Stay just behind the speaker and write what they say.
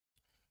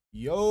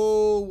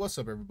Yo, what's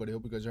up, everybody?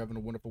 Hope you guys are having a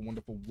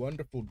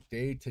wonderful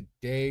day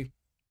today.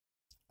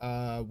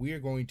 We are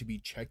going to be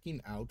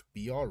checking out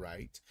Be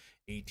Alright,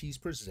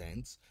 ATEEZ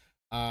Presents.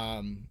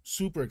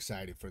 Super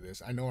excited for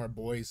this. I know our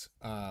boys,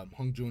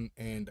 Hungjun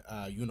and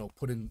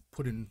put in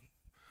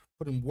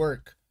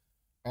work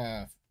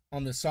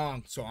on this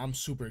song, so I'm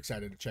super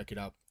excited to check it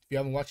out. If you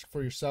haven't watched it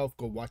for yourself,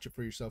 go watch it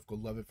for yourself. Go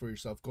love it for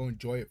yourself. Go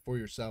enjoy it for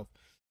yourself.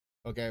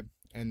 Okay,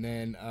 and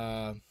then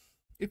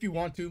if you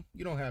want to,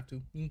 you don't have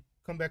to. You can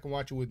come back and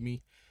watch it with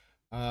me.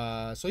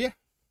 So yeah,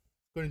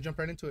 go ahead and jump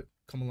right into it.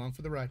 Come along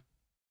for the ride.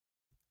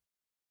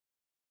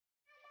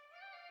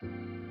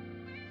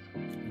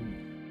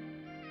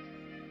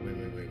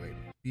 Wait.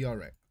 Be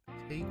alright.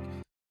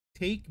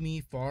 Take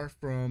me far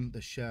from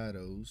the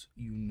shadows,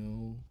 you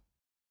know.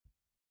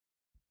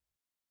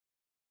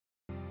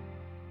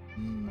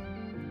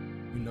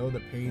 You know the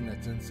pain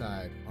that's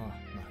inside. Oh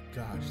my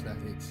gosh, that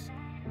hits.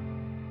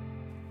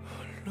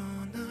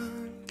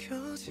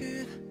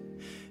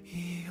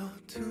 이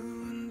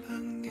어두운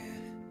방에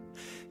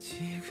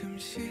지금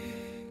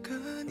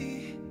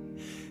시간이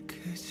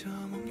그저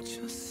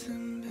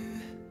멈췄음에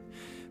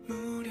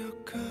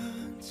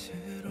무력한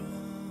채로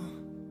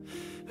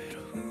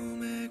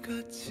외로움에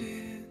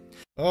갇힌.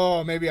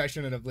 Oh, maybe I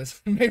shouldn't have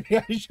listened. Maybe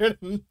I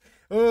shouldn't.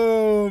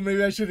 Oh,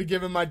 maybe I should have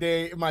given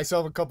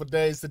myself a couple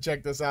days to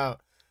check this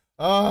out.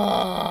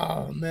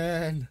 Oh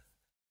man,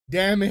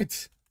 damn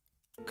it.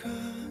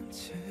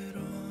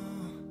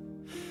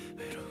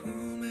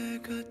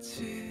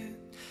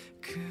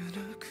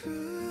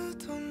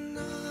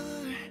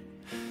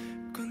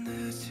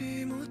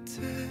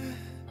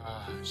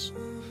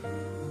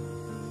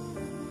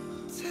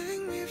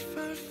 Take me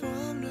far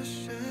from the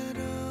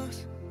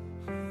shadows.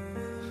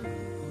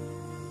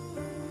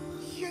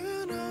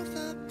 You know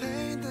the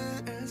pain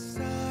that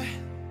inside.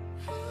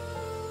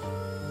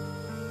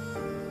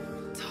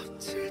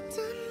 덮칠 듯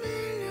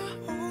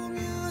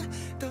밀려오면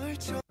널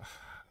줘.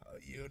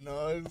 You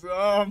know it's,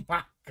 oh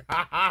my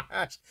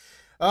gosh.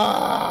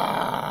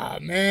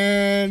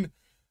 Man.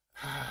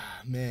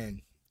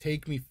 Man.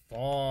 Take me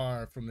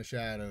far from the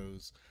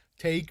shadows.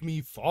 Take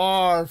me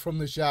far from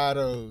the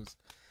shadows.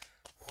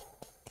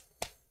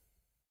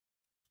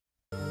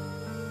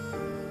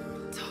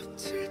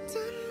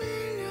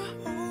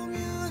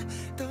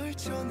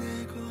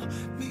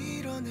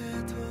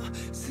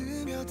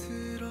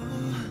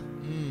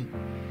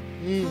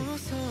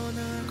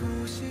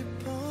 벗어나고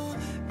싶어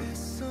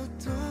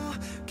애써도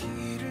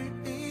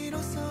길을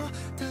잃어서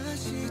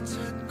다시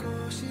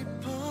찾고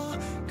싶어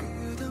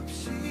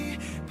끝없이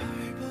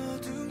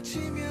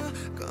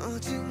발버둥치며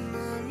꺼진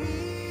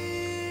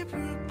맘이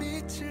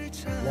불빛을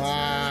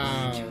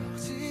찾아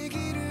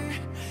켜지기를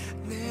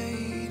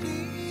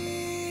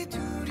내일이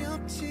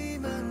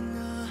두렵지만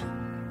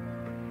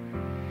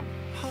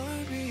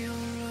I'll be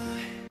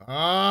alright.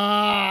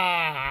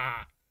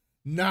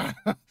 Nah.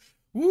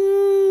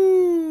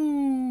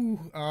 Woo!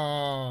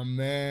 Oh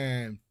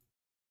man,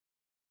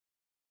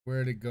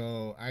 where'd it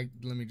go?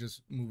 Let me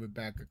just move it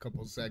back a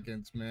couple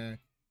seconds, man.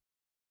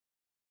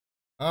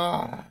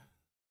 Hoping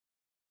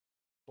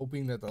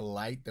that the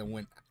light that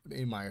went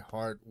in my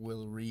heart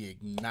will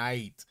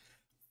reignite.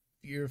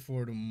 Fear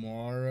for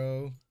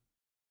tomorrow.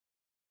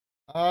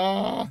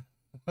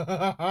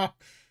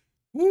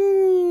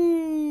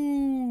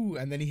 Woo!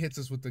 And then he hits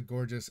us with the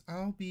gorgeous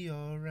 "I'll be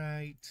all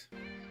right."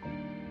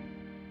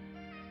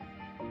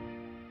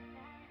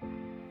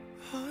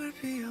 I'll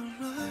be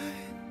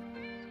alright.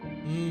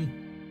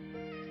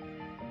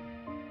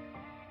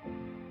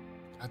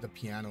 Got the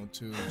piano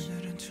too.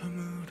 하늘은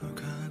저물어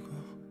가고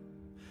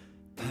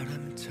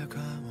바람은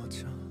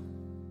차가워져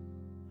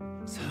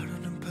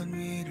살아는 판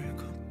위를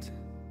걷듯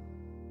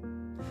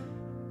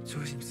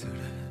조심스레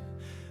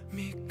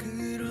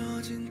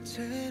미끄러진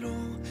채로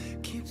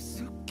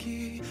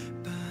깊숙이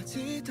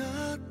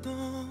빠지다 또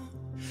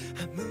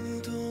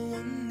아무도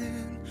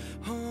없는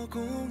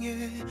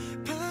허공에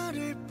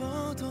발을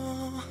뻗어.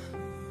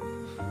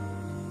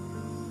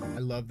 I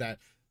love that.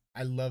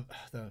 I love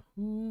the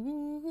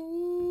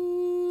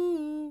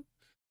ooh,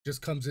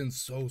 just comes in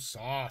so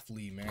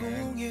softly, man.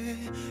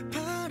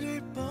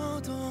 발을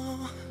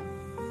뻗어.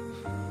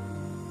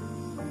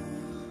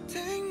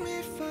 Take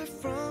me far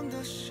from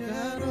the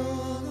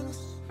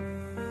shadows.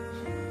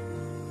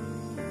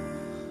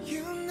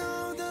 You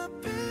know the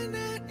pain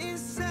that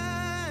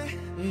inside.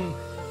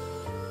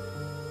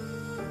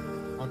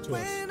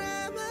 왜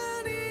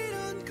나만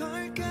이런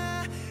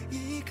걸까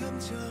이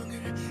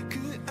감정을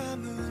그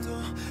아무도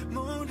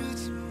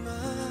모르지만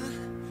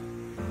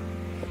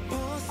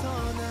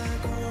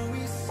벗어나고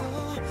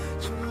있어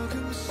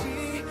조금씩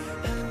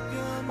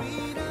한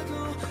뼘이라도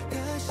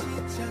다시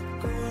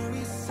찾고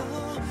있어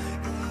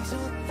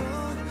잊었던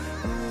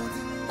모든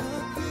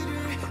것들을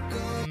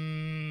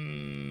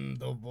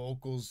The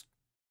vocals.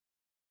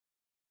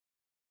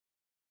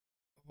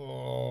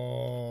 Oh.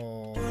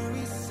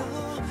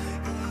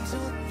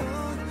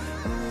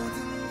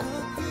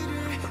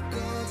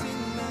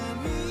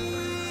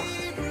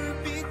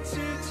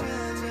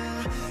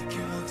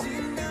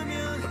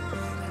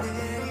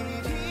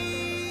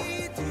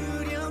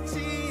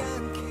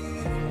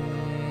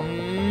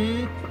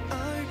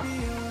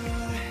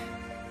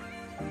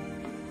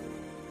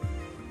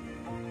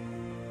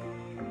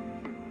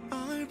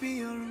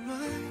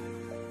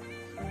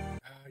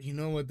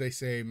 what they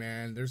say,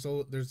 man. There's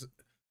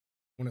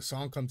when a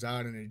song comes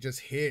out and it just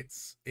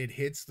hits, it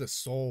hits the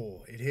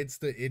soul. It hits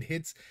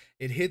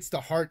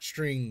the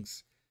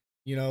heartstrings.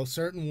 You know,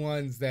 certain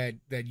ones that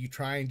you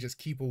try and just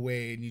keep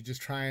away and you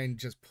just try and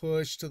just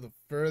push to the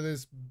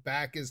furthest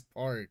backest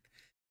part.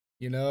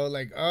 You know,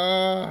 like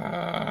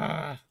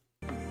ah.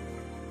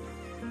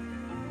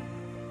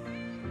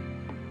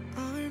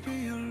 I'll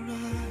be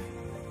alright.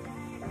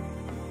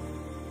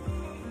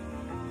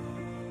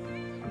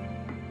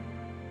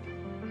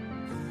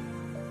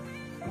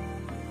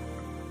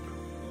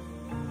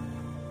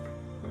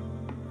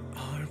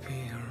 I'll be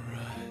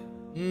alright.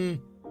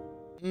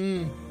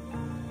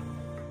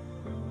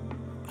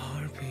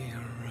 I'll be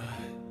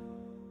alright.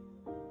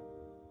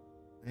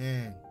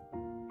 Man.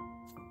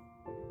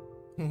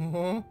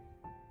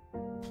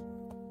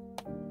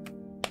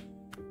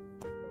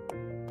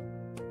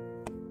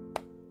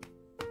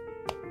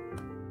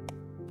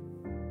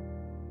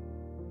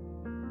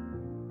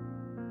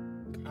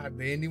 God,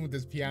 the ending with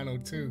this piano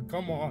too.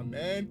 Come on,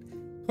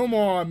 man. Come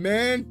on,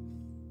 man.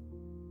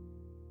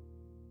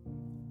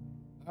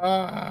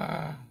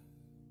 Ah.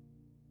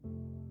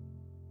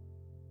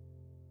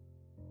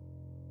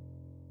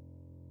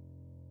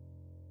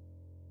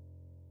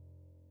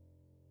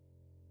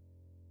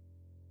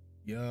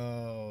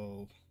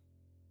 Yo.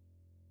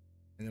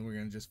 And then we're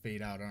gonna just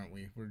fade out, aren't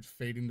we? We're just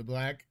fading to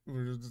black.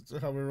 We're just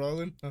how we're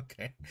rolling.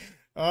 Okay.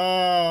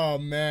 Oh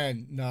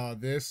man, no,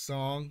 this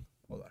song.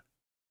 Hold on.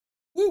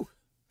 Woo!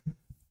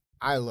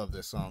 I love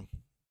this song.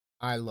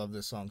 I love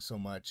this song so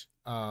much.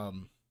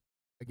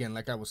 Again,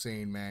 like I was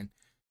saying, man,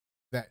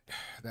 that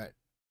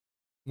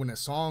when a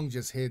song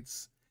just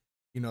hits,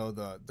 you know,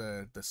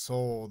 the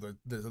soul,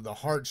 the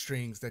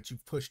heartstrings that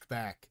you've pushed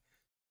back,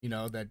 you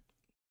know, that.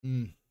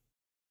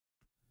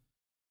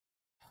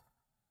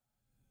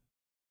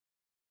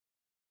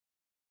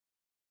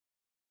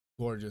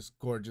 Gorgeous,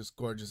 gorgeous,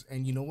 gorgeous.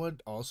 And you know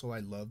what also I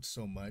loved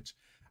so much?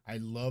 I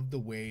love the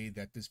way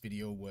that this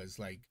video was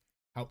like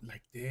how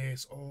like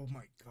this. Oh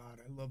my god,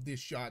 I love this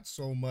shot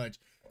so much.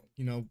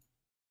 You know,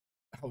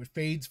 how it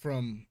fades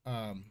from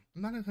I'm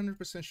not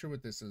 100% sure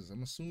what this is.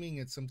 I'm assuming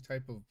it's some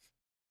type of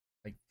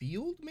like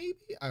field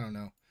maybe? I don't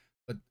know.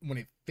 But when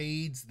it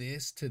fades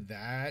this to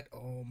that,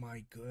 oh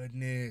my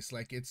goodness.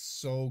 Like it's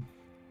so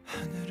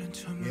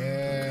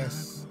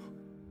yes.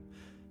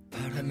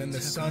 And then the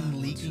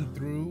sun leaking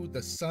through,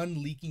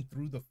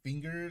 the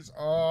fingers.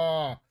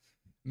 Oh,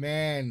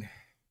 man.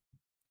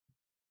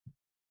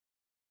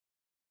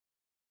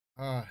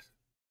 And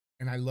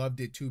I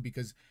loved it too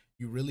because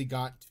you really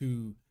got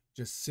to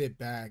just sit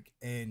back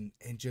and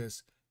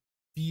just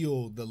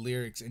feel the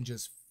lyrics and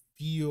just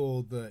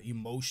feel the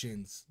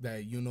emotions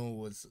that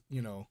was,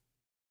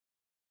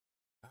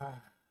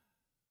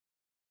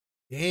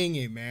 dang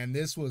it, man.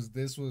 This was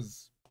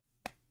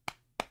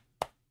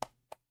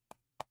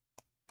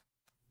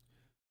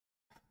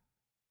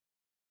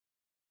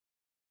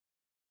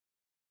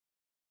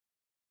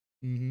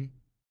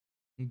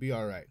We'll be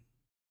all right.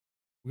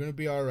 We're gonna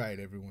be all right,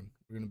 everyone.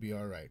 We're gonna be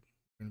all right.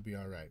 We're gonna be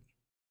all right.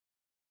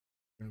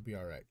 We're gonna be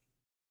all right.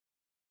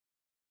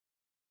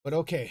 But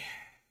okay,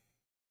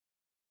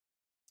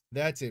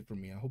 that's it for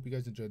me. I hope you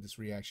guys enjoyed this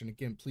reaction.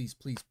 Again, please,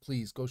 please,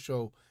 please go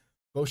show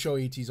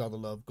ATEEZ all the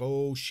love.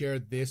 Go share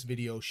this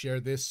video,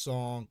 share this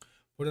song,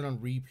 put it on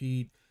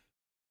repeat,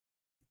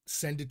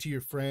 send it to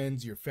your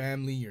friends, your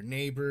family, your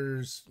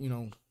neighbors. You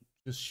know,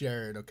 just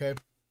share it. Okay.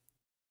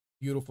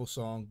 Beautiful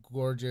song,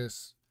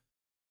 gorgeous.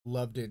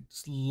 Loved it.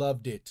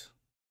 Loved it.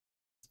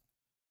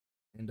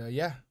 And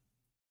yeah.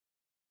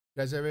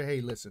 You guys ever,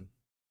 hey, listen.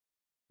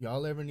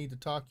 Y'all ever need to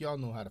talk? Y'all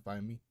know how to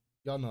find me.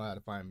 Y'all know how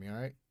to find me, all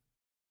right?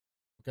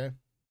 Okay?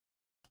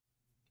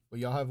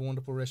 Well, y'all have a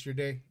wonderful rest of your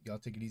day. Y'all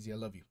take it easy. I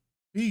love you.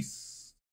 Peace.